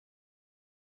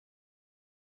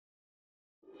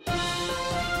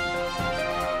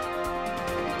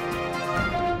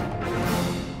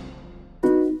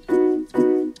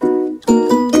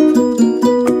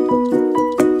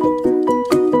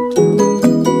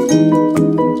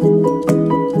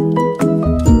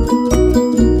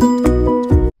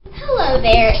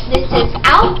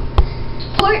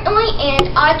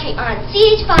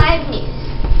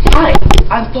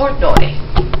Portnoy.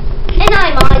 And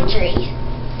I'm Audrey.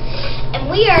 And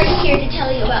we are here to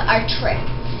tell you about our trip.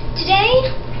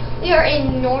 Today, we are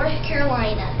in North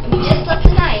Carolina, and we just left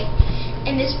tonight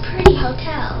in this pretty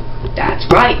hotel. That's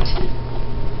right.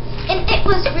 And it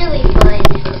was really fun.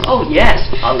 Oh yes,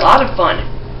 a lot of fun.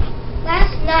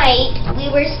 Last night, we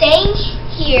were staying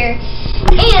here,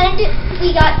 and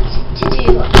we got to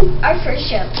do our first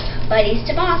show, Buddies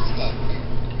to Boston.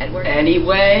 And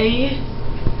anyway,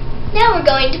 now we're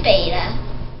going to Beta.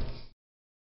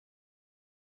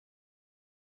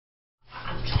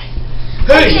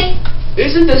 Hey! Okay.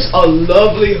 Isn't this a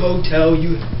lovely hotel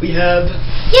we have?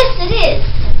 Yes, it is.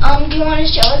 Do you want to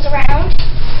show us around?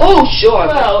 Oh, sure.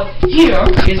 Well, here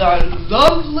is our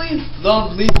lovely,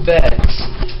 lovely beds.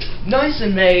 Nice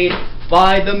and made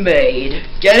by the maid.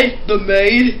 Get it? The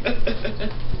maid?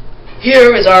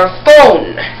 here is our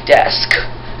phone desk.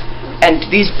 And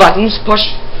these buttons push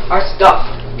our stuff.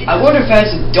 I wonder if it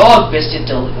has a dog biscuit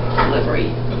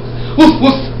delivery. Woof,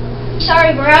 woof.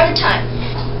 Sorry, we're out of time.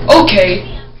 Okay.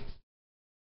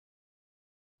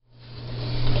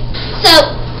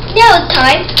 So, now it's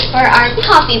time for our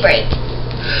coffee break.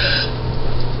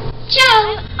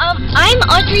 Ciao! I'm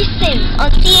Audrey Sims on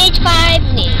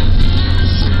CH5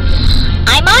 News.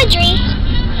 I'm Audrey.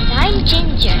 And I'm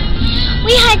Ginger.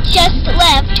 We had just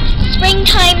left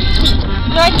Springtime Suite,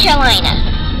 North Carolina.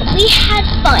 We had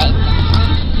fun.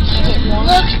 And it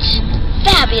looked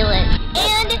fabulous.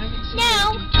 And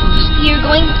now, we are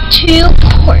going to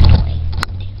Portnoy.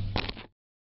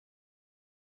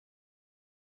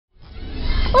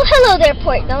 Well, hello there,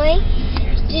 Portnoy.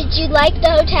 Did you like the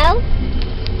hotel?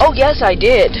 Oh yes, I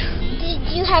did. Did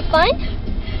you have fun?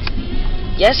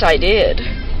 Yes, I did.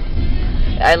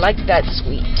 I liked that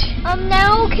suite.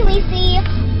 Now can we see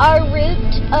our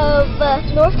route of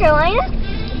North Carolina?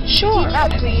 Sure.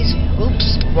 Map, please.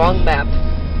 Oops, wrong map.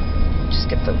 Just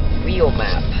get the real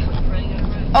map.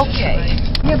 Okay.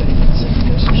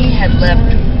 We had left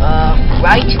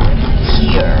right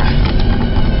here,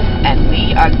 and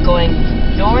we are going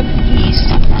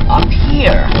northeast up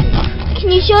here.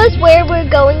 Can you show us where we're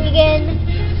going again?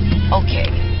 Okay.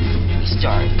 We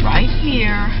start right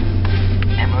here,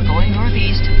 and we're going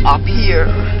northeast up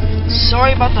here.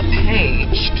 Sorry about the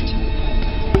page.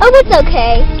 Oh, it's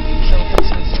okay.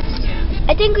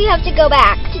 I think we have to go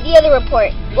back to the other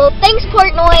report. Well, thanks,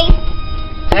 Portnoy.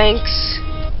 Thanks.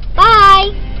 Bye.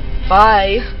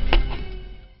 Bye.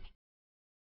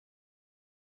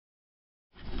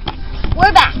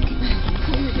 We're back.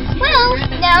 Well,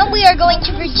 now we are going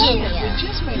to Virginia. We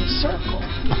just made a circle.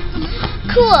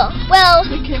 Cool. Well,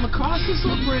 We came across this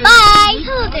little bridge. bye.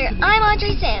 Hello there. I'm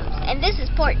Audrey Sims, and this is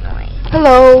Portnoy.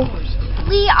 Hello.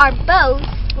 We are both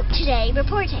today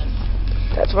reporting.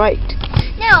 That's right.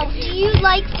 Now, do you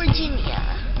like Virginia?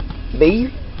 Me?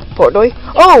 Portnoy?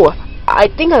 Oh, I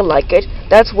think I like it.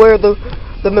 That's where the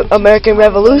American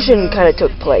Revolution kind of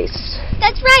took place.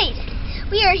 That's right.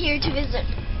 We are here to visit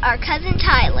our cousin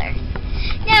Tyler.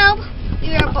 Now,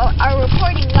 we are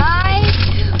reporting live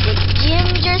with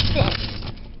Ginger Sims.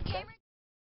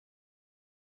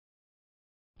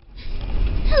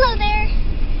 Hello there.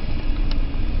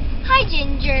 Hi,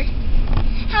 Ginger.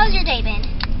 How's your day been?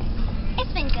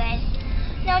 It's been good.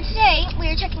 Now today, we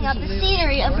are checking out the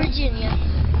scenery of Virginia.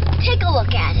 Take a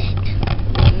look at it.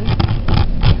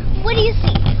 What do you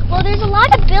see? Well, there's a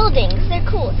lot of buildings. They're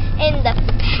cool. And the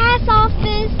pass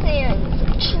office and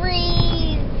some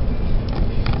trees.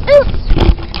 Oops.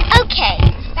 Okay,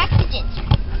 back to Ginger.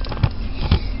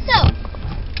 So,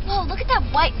 whoa, look at that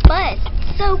white bus.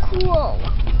 It's so cool.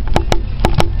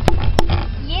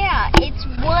 Yeah, it's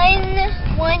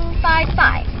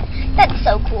 1155. That's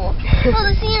so cool. Well,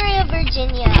 the scenery of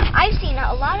Virginia. I've seen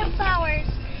a lot of flowers.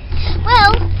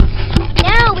 Well,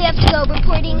 now we have to go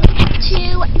reporting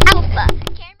to Alpha.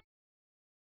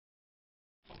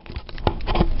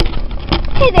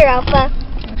 Hey there, Alpha.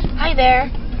 Hi there.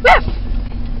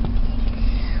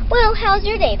 Well, how's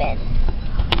your day been?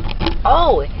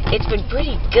 Oh, it's been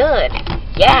pretty good.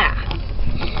 Yeah.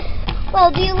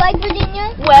 Well, do you like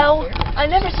Virginia? Well, I've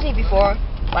never seen it before,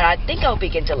 but I think I'll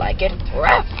begin to like it.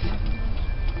 Ruff.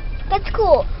 That's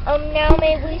cool. Now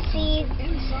may we see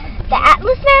the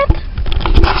Atlas map?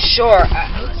 Sure.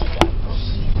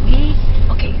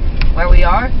 Okay, where we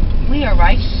are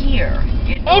right here.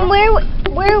 And where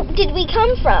did we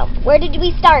come from? Where did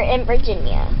we start in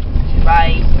Virginia?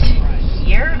 Right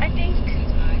here, I think.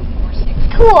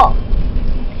 Cool.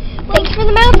 Thanks for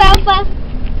the map, Alpha.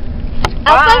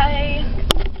 Alpha? Bye.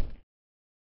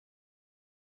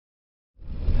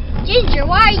 Ginger,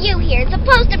 why are you here? It's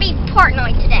supposed to be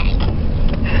Portnoy today.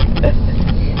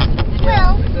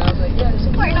 Well,